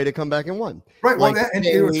 They might have come back and won. Right. Well,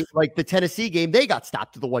 it was like the Tennessee game. They got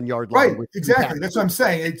stopped to the 1 yard line. Right. Exactly. That's what I'm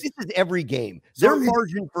saying. This is every game. Their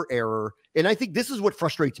margin for error, and I think this is what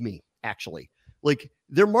frustrates me, actually. Like,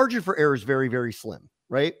 their margin for error is very, very slim,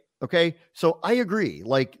 right? Okay. So I agree.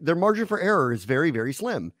 Like, their margin for error is very, very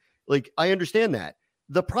slim. Like, I understand that.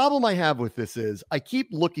 The problem I have with this is I keep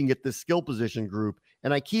looking at this skill position group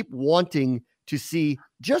and I keep wanting to see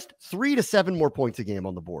just 3 to 7 more points a game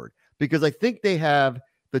on the board because I think they have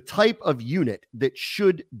the type of unit that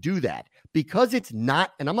should do that because it's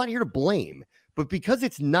not, and I'm not here to blame, but because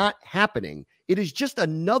it's not happening, it is just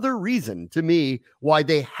another reason to me why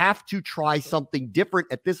they have to try something different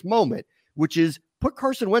at this moment, which is put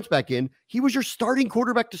Carson Wentz back in. He was your starting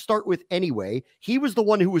quarterback to start with anyway. He was the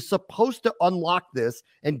one who was supposed to unlock this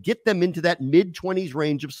and get them into that mid-20s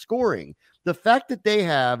range of scoring. The fact that they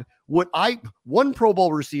have one Pro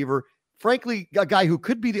Bowl receiver, frankly, a guy who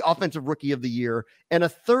could be the offensive rookie of the year, and a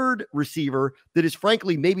third receiver that is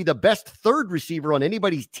frankly maybe the best third receiver on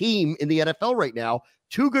anybody's team in the NFL right now,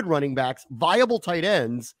 2 good running backs, viable tight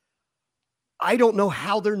ends. I don't know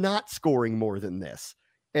how they're not scoring more than this.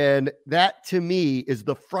 And that, to me, is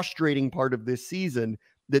the frustrating part of this season,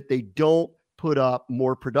 that they don't put up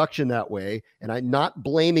more production that way. And I'm not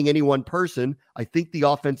blaming any one person. I think the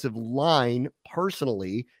offensive line,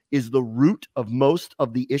 personally, is the root of most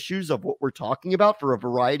of the issues of what we're talking about for a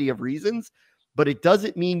variety of reasons. but it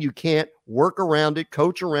doesn't mean you can't work around it,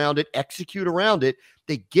 coach around it, execute around it.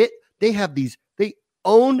 They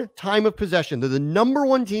own time of possession. They're the number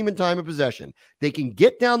one team in time of possession. They can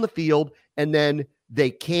get down the field and then they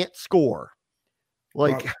can't score.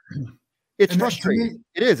 Like, it's frustrating.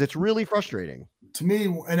 It is. It's really frustrating to me.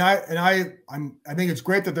 And I think it's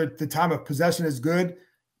great that the time of possession is good,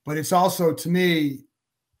 but it's also, to me,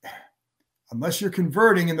 unless you're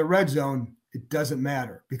converting in the red zone, it doesn't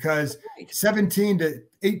matter, because 17 to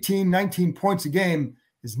 18, 19 points a game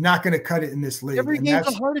is not going to cut it in this league. Every game's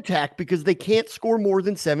a heart attack because they can't score more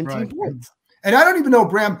than 17 points. And I don't even know,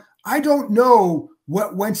 Bram, I don't know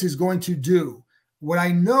what Wentz is going to do. What I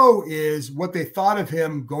know is what they thought of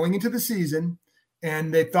him going into the season,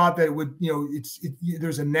 and they thought that it would,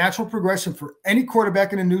 there's a natural progression for any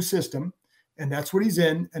quarterback in a new system, and that's what he's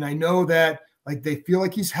in. And I know that, like, they feel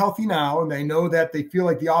like he's healthy now, and they know that they feel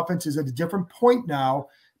like the offense is at a different point now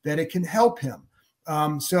that it can help him.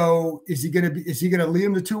 So is he going to lead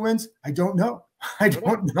him to 2 wins? I don't know.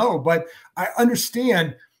 But I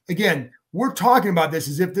understand. Again, we're talking about this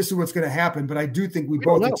as if this is what's going to happen, but I do think we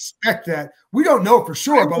both expect that. We don't know for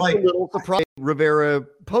sure, but like, a little surprised Rivera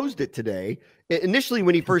posed it today. Initially,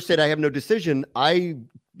 when he first said, "I have no decision," I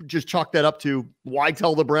just chalked that up to, why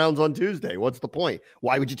tell the Browns on Tuesday? What's the point?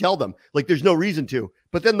 Why would you tell them? Like, there's no reason to.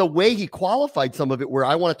 But then the way he qualified some of it, where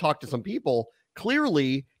I want to talk to some people,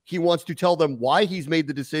 clearly he wants to tell them why he's made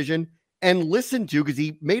the decision and listen to, because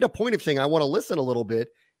he made a point of saying, I want to listen a little bit.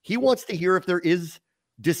 He wants to hear if there is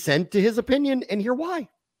dissent to his opinion and hear why.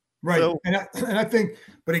 Right. So, and I think,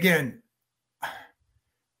 but again,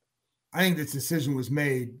 I think this decision was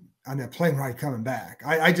made on that plane ride coming back.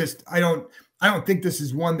 I don't think this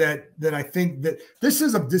is one that I think that this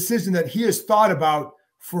is a decision that he has thought about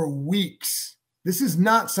for weeks. This is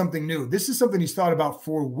not something new. This is something he's thought about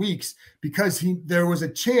for weeks, because there was a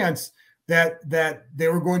chance that they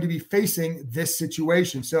were going to be facing this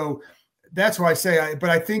situation. So that's why I say, but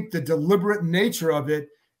I think the deliberate nature of it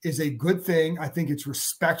is a good thing. I think it's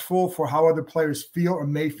respectful for how other players feel or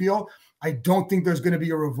may feel. I don't think there's going to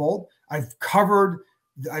be a revolt. I've covered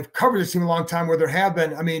this team a long time where there have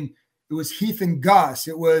been, I mean, it was Heath and Gus.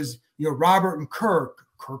 It was, Robert and Kirk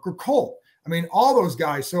or Colt. I mean, all those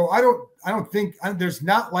guys. So I don't think there's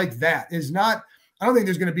not like that. I don't think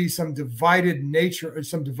there's going to be some divided nature or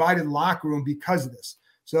some divided locker room because of this.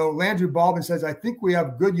 So Landry Baldwin says, I think we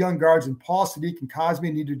have good young guards, and Paul, Sadiq, and Cosme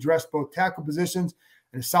need to address both tackle positions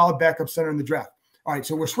and a solid backup center in the draft. All right,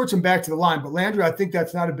 so we're switching back to the line. But Landry, I think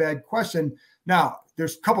that's not a bad question. Now,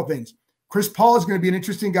 there's a couple things. Chris Paul is going to be an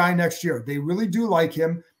interesting guy next year. They really do like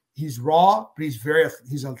him. He's raw, but he's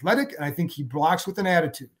athletic, and I think he blocks with an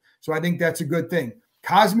attitude. So I think that's a good thing.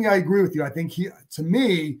 Cosme, I agree with you. I think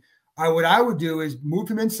what I would do is move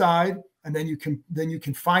him inside, and then you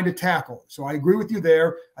can find a tackle. So I agree with you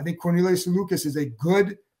there. I think Cornelius Lucas is a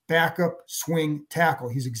good backup swing tackle.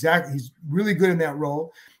 He's really good in that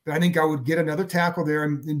role. But I think I would get another tackle there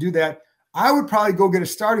and do that. I would probably go get a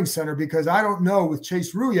starting center, because I don't know, with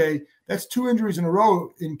Chase Roullier, that's 2 injuries in a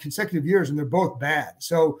row in consecutive years, and they're both bad.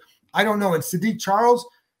 So I don't know. And Sadiq Charles,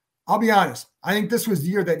 I'll be honest, I think this was the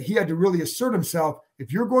year that he had to really assert himself.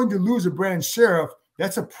 If you're going to lose a Brandon Sheriff,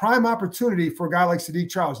 that's a prime opportunity for a guy like Sadiq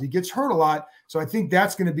Charles. He gets hurt a lot, so I think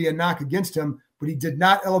that's going to be a knock against him, but he did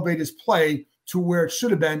not elevate his play to where it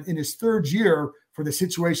should have been in his third year for the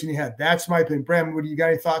situation he had. That's my opinion. Brandon, what do you got?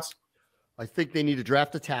 Any thoughts? I think they need to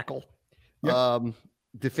draft a tackle. Yep.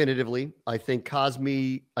 Definitively. I think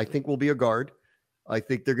Cosme, will be a guard. I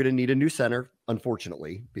think they're going to need a new center,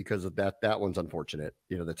 unfortunately, because of that. That one's unfortunate.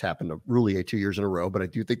 That's happened to Roullier 2 years in a row, but I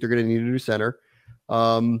do think they're going to need a new center.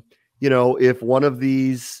 If one of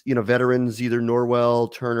these, veterans, either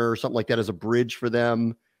Norwell, Turner, or something like that, is a bridge for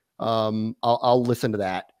them, I'll listen to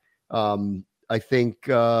that. I think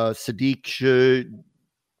Sadiq should.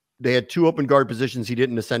 They had 2 open guard positions. He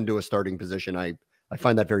didn't ascend to a starting position. I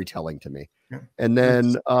find that very telling to me. Yeah. And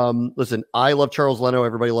then, listen, I love Charles Leno.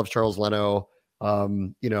 Everybody loves Charles Leno.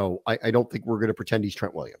 I don't think we're going to pretend he's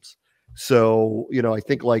Trent Williams. So, I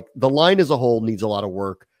think like the line as a whole needs a lot of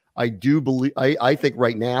work. I do believe, I think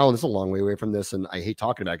right now, and it's a long way away from this, and I hate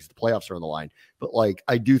talking about it because the playoffs are on the line, but like,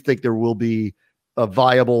 I do think there will be a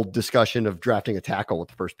viable discussion of drafting a tackle with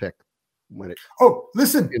the first pick.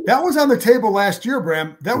 Listen, that was on the table last year,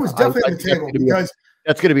 Bram. That was definitely on the table, because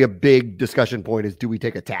that's going to be a big discussion point, is do we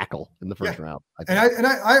take a tackle in the first round?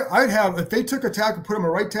 I'd have, if they took a tackle, put him a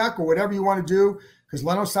right tackle, whatever you want to do, because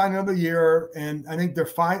Leno signed another year, and I think they're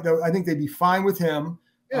fine. I think they'd be fine with him.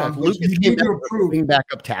 Yeah, if Lucas came back being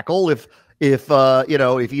backup tackle, if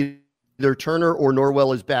either Turner or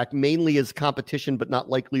Norwell is back mainly as competition, but not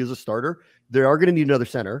likely as a starter, they are going to need another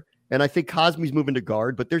center. And I think Cosmi's moving to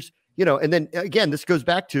guard, but there's, and then again, this goes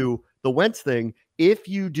back to the Wentz thing. If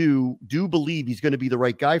you do believe he's going to be the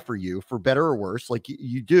right guy for you, for better or worse, like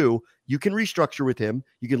you do, you can restructure with him.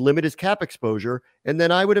 You can limit his cap exposure. And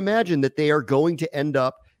then I would imagine that they are going to end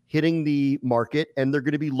up hitting the market, and they're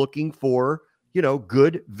going to be looking for,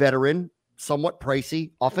 good veteran, somewhat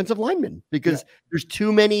pricey offensive linemen, because there's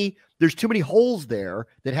too many holes there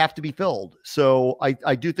that have to be filled. So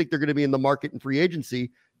I do think they're going to be in the market and free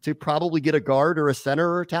agency to probably get a guard or a center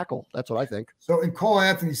or a tackle. That's what I think. So, and Cole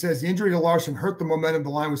Anthony says the injury to Larson hurt the momentum the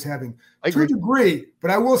line was having. I to agree. a degree, but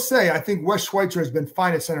I will say I think Wes Schweitzer has been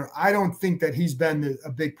fine at center. I don't think that he's been a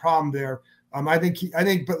big problem there. But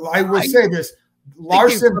I will say this: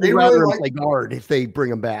 Larson, they rather really play guard if they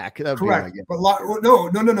bring him back. Correct. But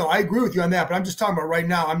no. I agree with you on that. But I'm just talking about right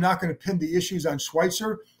now. I'm not going to pin the issues on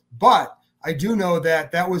Schweitzer, but I do know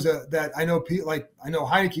that was that I know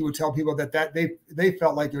Heineke would tell people that they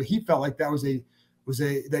felt like, or he felt like that was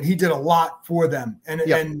that he did a lot for them.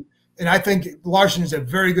 And I think Larson is a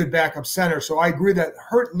very good backup center. So I agree that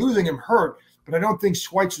losing him hurt, but I don't think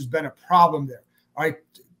Schweitzer's been a problem there. All right.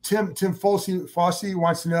 Tim Fossey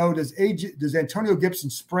wants to know, does Antonio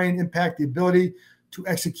Gibson's sprain impact the ability to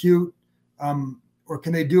execute, or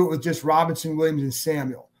can they do it with just Robinson, Williams, and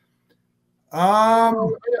Samuel? I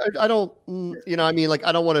don't, I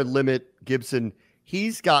don't want to limit Gibson.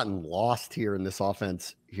 He's gotten lost here in this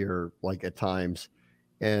offense here, like at times.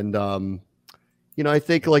 And, I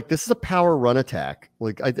think like this is a power run attack.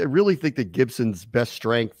 Like I really think that Gibson's best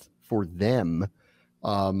strength for them,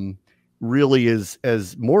 really is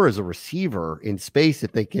as a receiver in space,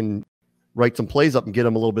 if they can write some plays up and get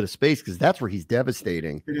him a little bit of space, because that's where he's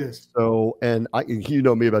devastating. It is. So, and you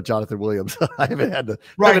know me about Jonathan Williams. I haven't had the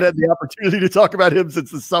opportunity to talk about him since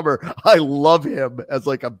the summer. I love him as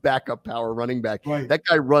like a backup power running back. Right. That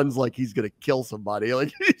guy runs like he's going to kill somebody.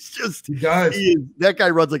 Like he does. That guy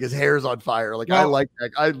runs like his hair's on fire. Like I like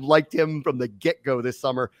that. I liked him from the get-go this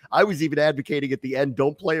summer. I was even advocating at the end,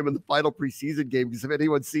 don't play him in the final preseason game, because if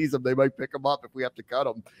anyone sees him, they might pick him up if we have to cut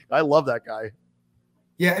him. I love that guy.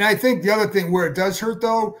 Yeah, and I think the other thing where it does hurt,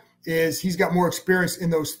 though, is he's got more experience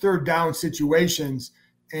in those third down situations.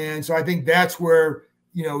 And so I think that's where,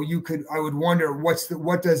 I would wonder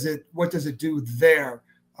what does it do there?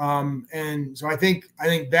 And so I think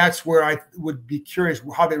that's where I would be curious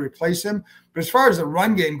how they replace him. But as far as the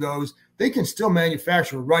run game goes, they can still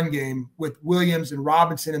manufacture a run game with Williams and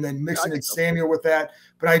Robinson and then mixing in Samuel with that.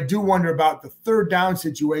 But I do wonder about the third down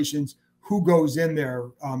situations, who goes in there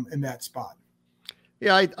in that spot.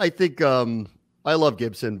 Yeah, I think I love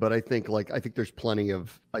Gibson, but I think there's plenty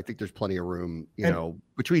of room,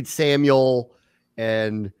 between Samuel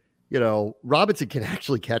and Robinson can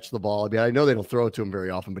actually catch the ball. I mean, I know they don't throw it to him very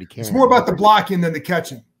often, but he can. It's more about the blocking than the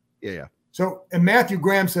catching. Yeah. So, and Matthew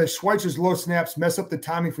Graham says Schweitzer's low snaps mess up the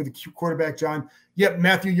timing for the quarterback, John. Yep,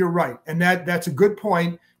 Matthew, you're right, and that's a good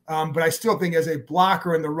point. But I still think as a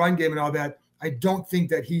blocker in the run game and all that, I don't think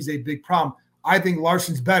that he's a big problem. I think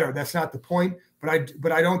Larson's better. That's not the point.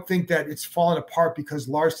 But I don't think that it's fallen apart because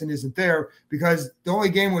Larson isn't there, because the only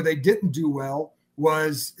game where they didn't do well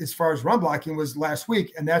was, as far as run blocking, was last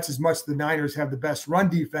week. And that's as much the Niners have the best run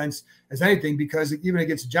defense as anything, because even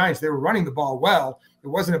against the Giants, they were running the ball well. It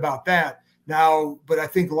wasn't about that. Now, but I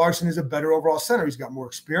think Larson is a better overall center. He's got more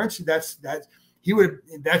experience. That's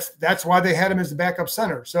why they had him as the backup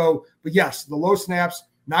center. So, but yes, the low snaps,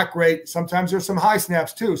 not great. Sometimes there's some high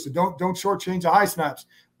snaps too. So don't shortchange the high snaps.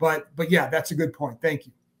 But yeah, that's a good point. Thank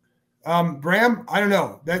you. Bram, I don't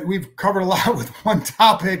know that we've covered a lot with one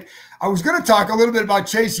topic. I was going to talk a little bit about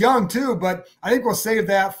Chase Young too, but I think we'll save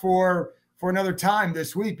that for another time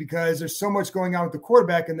this week, because there's so much going on with the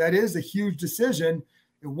quarterback, and that is a huge decision.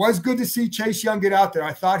 It was good to see Chase Young get out there.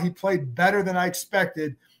 I thought he played better than I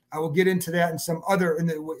expected. I will get into that in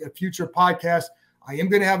the future podcast. I am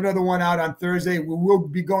going to have another one out on Thursday. We will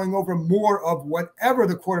be going over more of whatever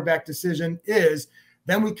the quarterback decision is.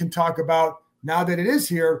 Then we can talk about, now that it is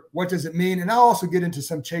here, what does it mean? And I'll also get into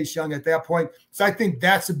some Chase Young at that point. So I think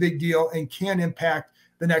that's a big deal and can impact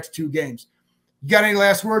the next two games. You got any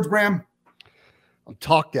last words, Bram? I'm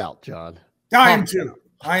talked out, John. I am too.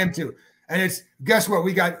 And guess what?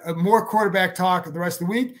 We got more quarterback talk the rest of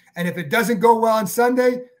the week. And if it doesn't go well on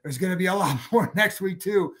Sunday, there's going to be a lot more next week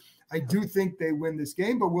too. I do think they win this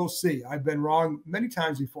game, but we'll see. I've been wrong many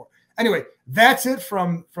times before. Anyway, that's it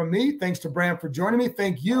from me. Thanks to Bram for joining me.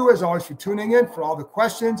 Thank you, as always, for tuning in, for all the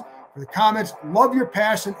questions, for the comments. Love your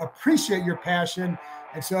passion. Appreciate your passion.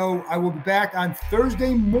 And so I will be back on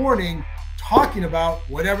Thursday morning talking about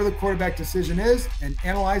whatever the quarterback decision is and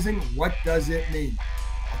analyzing what does it mean.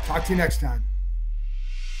 I'll talk to you next time.